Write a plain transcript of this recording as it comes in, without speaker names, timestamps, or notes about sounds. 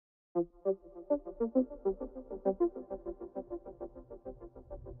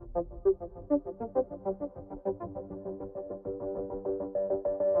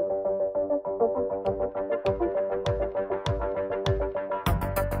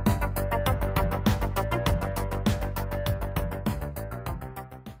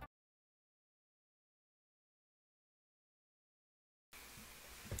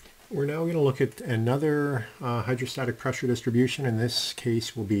We're now going to look at another hydrostatic pressure distribution. In this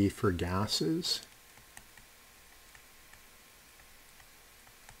case will be for gases.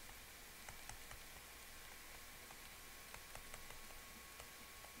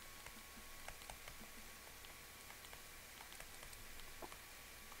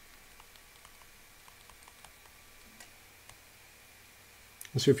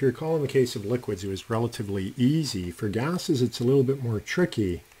 So if you recall, in the case of liquids, it was relatively easy. For gases, it's a little bit more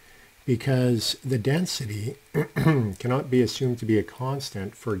tricky because the density cannot be assumed to be a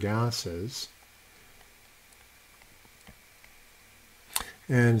constant for gases.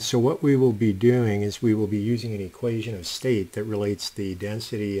 And so what we will be doing is we will be using an equation of state that relates the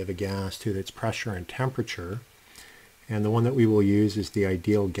density of a gas to its pressure and temperature. And the one that we will use is the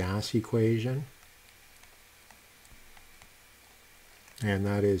ideal gas equation. And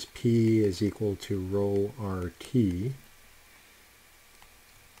that is P is equal to rho RT.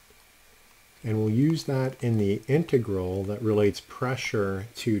 And we'll use that in the integral that relates pressure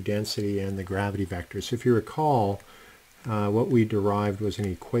to density and the gravity vector. So if you recall, what we derived was an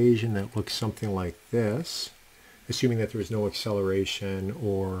equation that looks something like this, assuming that there was no acceleration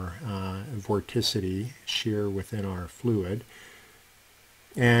or vorticity, shear within our fluid.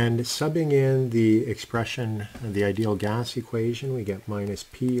 And subbing in the expression, the ideal gas equation, we get minus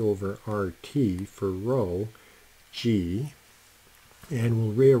P over RT for rho G. And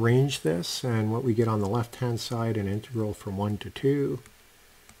we'll rearrange this, and what we get on the left-hand side, an integral from 1 to 2.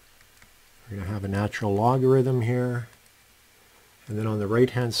 We're going to have a natural logarithm here. And then on the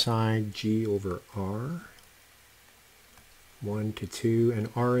right-hand side, G over R, 1 to 2. And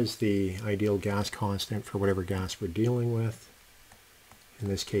R is the ideal gas constant for whatever gas we're dealing with. In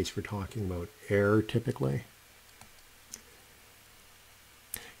this case, we're talking about air typically.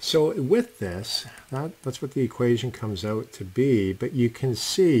 So with this, that's what the equation comes out to be. But you can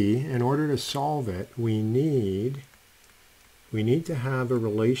see, in order to solve it, we need to have a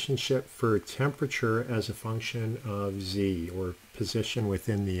relationship for temperature as a function of Z, or position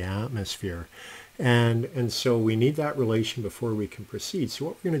within the atmosphere. And so we need that relation before we can proceed. So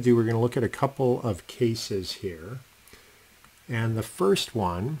what we're going to do, we're going to look at a couple of cases here. And the first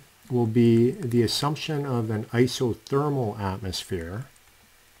one will be the assumption of an isothermal atmosphere.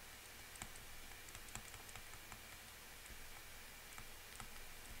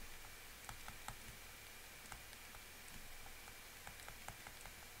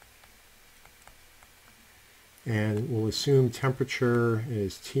 And we'll assume temperature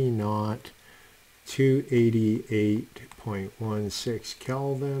is T naught, 288.16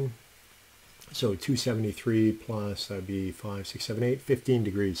 Kelvin. So 273 plus, that'd be 5, 6, 7, 8, 15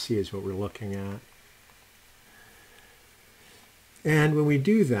 degrees C is what we're looking at. And when we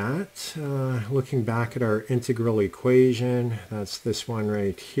do that, looking back at our integral equation, that's this one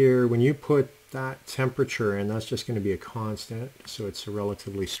right here. When you put that temperature in, that's just going to be a constant. So it's a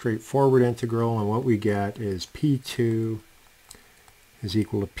relatively straightforward integral. And what we get is P2 is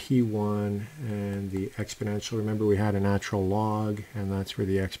equal to P1, and the exponential, remember we had a natural log, and that's where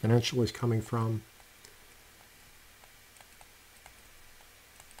the exponential is coming from.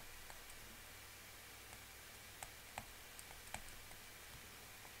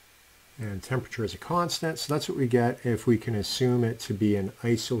 And temperature is a constant, so that's what we get if we can assume it to be an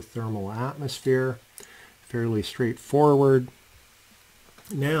isothermal atmosphere. Fairly straightforward.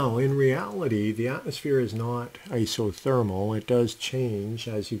 Now, in reality, the atmosphere is not isothermal. It does change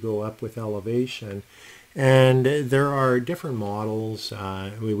as you go up with elevation. And there are different models.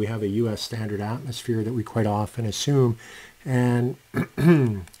 We have a US standard atmosphere that we quite often assume. And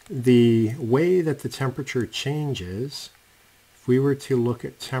the way that the temperature changes, if we were to look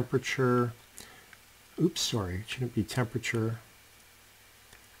at temperature, oops, sorry, it shouldn't be temperature.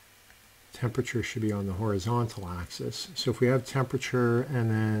 Temperature should be on the horizontal axis. So if we have temperature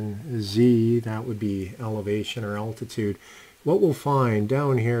and then Z, that would be elevation or altitude. What we'll find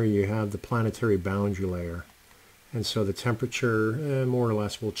down here, you have the planetary boundary layer. And so the temperature more or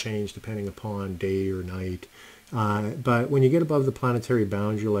less will change depending upon day or night. But when you get above the planetary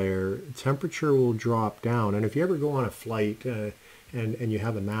boundary layer, temperature will drop down. And if you ever go on a flight, and you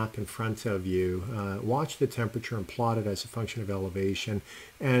have a map in front of you, watch the temperature and plot it as a function of elevation,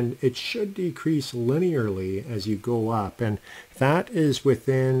 and it should decrease linearly as you go up, and that is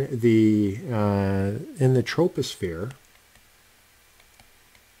within the in the troposphere.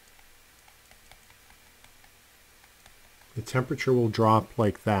 The temperature will drop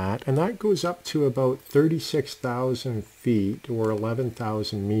like that, and that goes up to about 36,000 feet or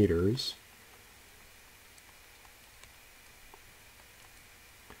 11,000 meters.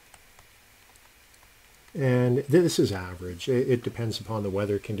 And this is average. It depends upon the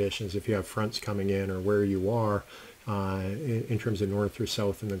weather conditions, if you have fronts coming in or where you are in terms of north or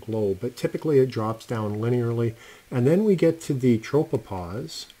south in the globe. But typically it drops down linearly. And then we get to the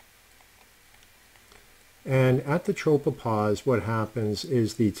tropopause. And at the tropopause, what happens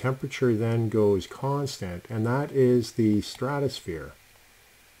is the temperature then goes constant, and that is the stratosphere.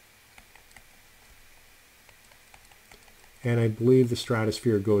 And I believe the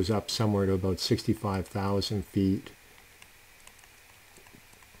stratosphere goes up somewhere to about 65,000 feet.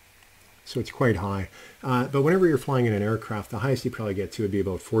 So it's quite high. But whenever you're flying in an aircraft, the highest you probably get to would be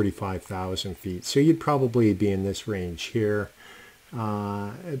about 45,000 feet. So you'd probably be in this range here.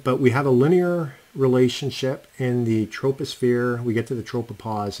 But we have a linear relationship in the troposphere. We get to the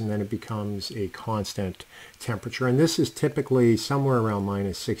tropopause, and then it becomes a constant temperature. And this is typically somewhere around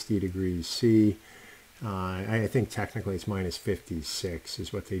minus 60 degrees C. I think technically it's minus 56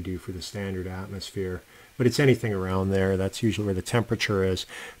 is what they do for the standard atmosphere. But it's anything around there. That's usually where the temperature is.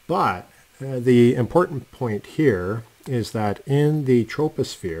 But the important point here is that in the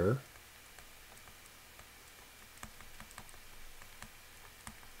troposphere,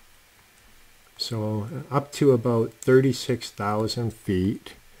 so up to about 36,000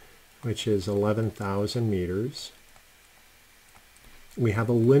 feet, which is 11,000 meters, we have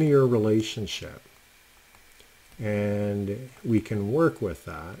a linear relationship. And we can work with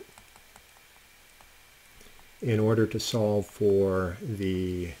that in order to solve for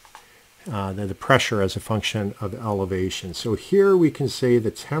the pressure as a function of elevation. So here we can say the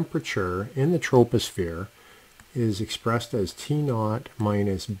temperature in the troposphere is expressed as T0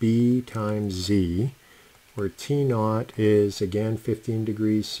 minus B times Z, where T0 is again 15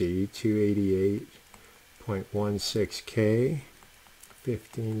 degrees C, 288.16 K,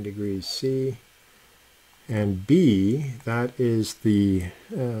 15 degrees C, and B, that is the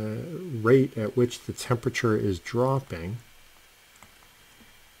rate at which the temperature is dropping.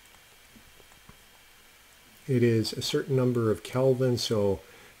 It is a certain number of Kelvin, so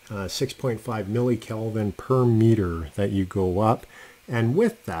 6.5 millikelvin per meter that you go up. And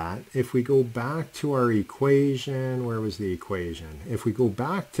with that, if we go back to our equation, where was the equation? If we go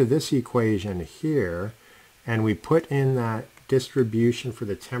back to this equation here, and we put in that distribution for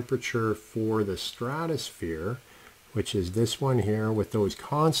the temperature for the stratosphere, which is this one here with those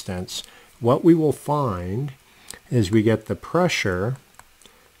constants, what we will find is we get the pressure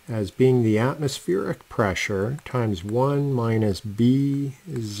as being the atmospheric pressure times 1 minus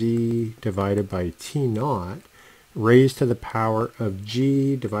Bz divided by T0 raised to the power of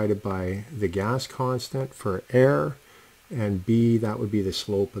G divided by the gas constant for air, and B, that would be the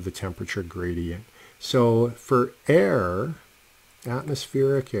slope of the temperature gradient. So for air,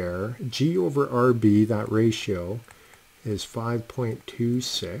 atmospheric air, G over RB, that ratio is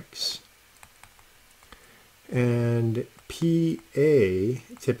 5.26, and PA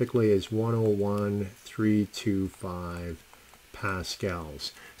typically is 101.325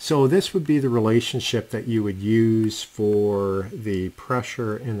 pascals. So this would be the relationship that you would use for the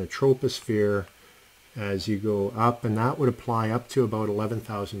pressure in the troposphere as you go up, and that would apply up to about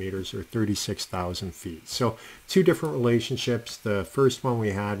 11,000 meters or 36,000 feet. So two different relationships. The first one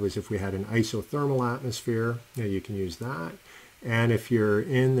we had was if we had an isothermal atmosphere, you can use that. And if you're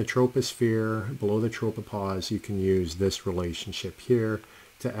in the troposphere, below the tropopause, you can use this relationship here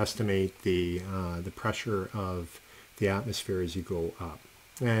to estimate the pressure of the atmosphere as you go up.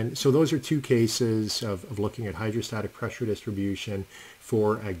 And so those are two cases of looking at hydrostatic pressure distribution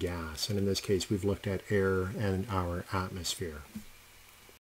for a gas. And in this case, we've looked at air and our atmosphere.